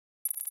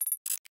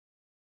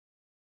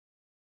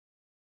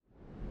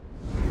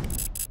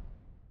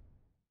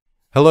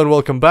Hello and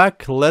welcome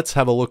back. Let's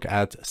have a look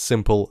at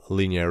simple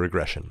linear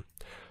regression.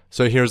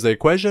 So here's the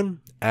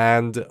equation,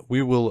 and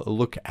we will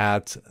look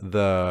at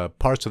the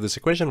parts of this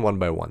equation one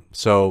by one.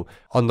 So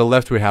on the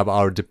left, we have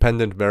our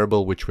dependent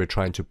variable, which we're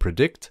trying to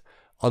predict.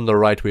 On the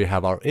right, we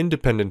have our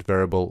independent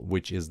variable,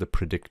 which is the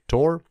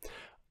predictor.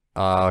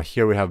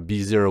 Here we have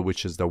B0,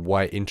 which is the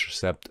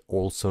y-intercept,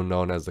 also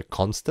known as the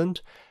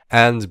constant,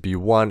 and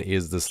B1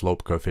 is the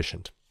slope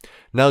coefficient.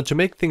 Now, to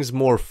make things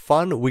more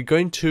fun, we're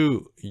going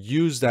to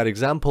use that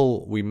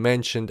example we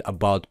mentioned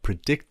about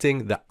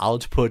predicting the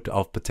output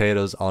of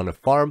potatoes on a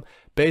farm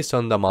based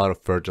on the amount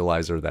of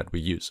fertilizer that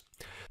we use.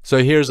 So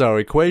here's our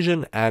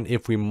equation, and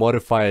if we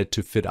modify it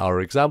to fit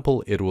our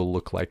example, it will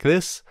look like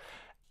this.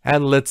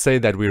 And let's say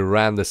that we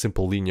ran the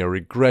simple linear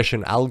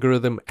regression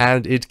algorithm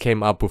and it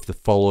came up with the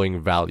following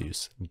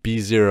values.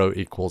 B0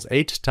 equals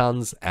 8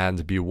 tons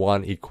and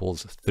B1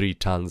 equals 3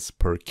 tons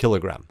per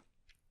kilogram.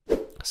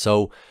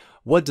 So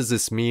what does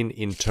this mean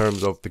in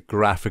terms of the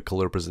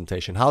graphical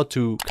representation? How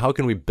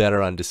can we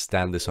better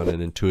understand this on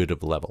an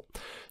intuitive level?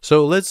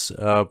 So let's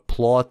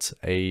plot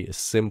a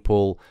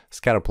simple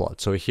scatter plot.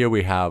 So here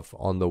we have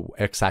on the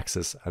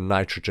x-axis a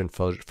nitrogen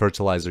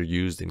fertilizer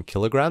used in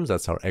kilograms.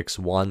 That's our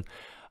x1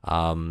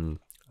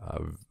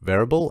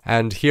 variable.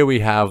 And here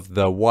we have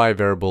the y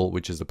variable,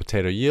 which is the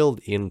potato yield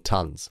in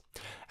tons.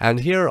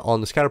 And here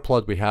on the scatter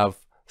plot, we have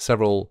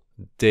several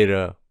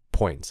data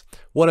points.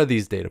 What are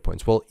these data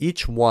points? Well,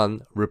 each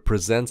one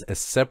represents a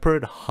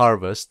separate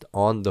harvest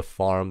on the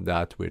farm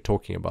that we're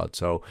talking about.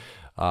 So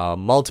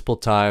multiple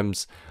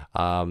times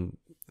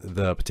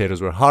the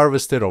potatoes were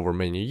harvested over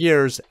many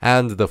years,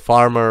 and the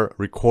farmer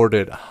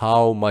recorded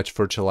how much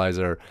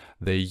fertilizer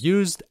they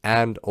used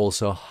and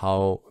also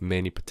how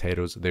many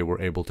potatoes they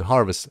were able to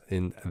harvest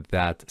in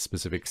that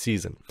specific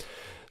season.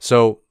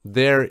 So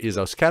there is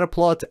our scatter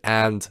plot,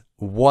 and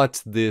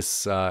what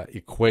this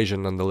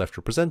equation on the left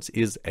represents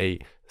is a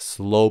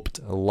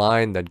sloped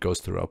line that goes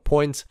through our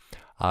points.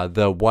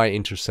 The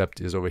y-intercept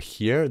is over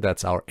here.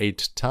 That's our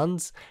 8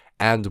 tons.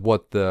 And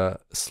what the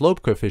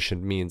slope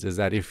coefficient means is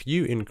that if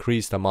you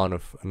increase the amount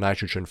of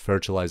nitrogen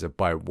fertilizer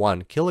by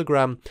 1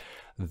 kilogram,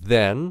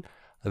 then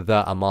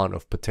the amount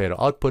of potato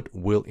output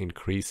will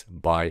increase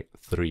by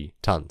 3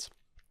 tons.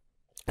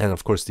 And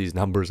of course, these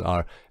numbers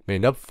are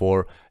made up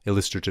for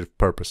illustrative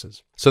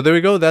purposes. So there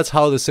we go. That's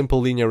how the simple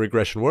linear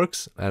regression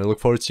works. And I look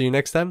forward to seeing you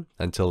next time.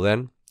 Until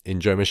then,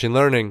 enjoy machine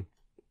learning.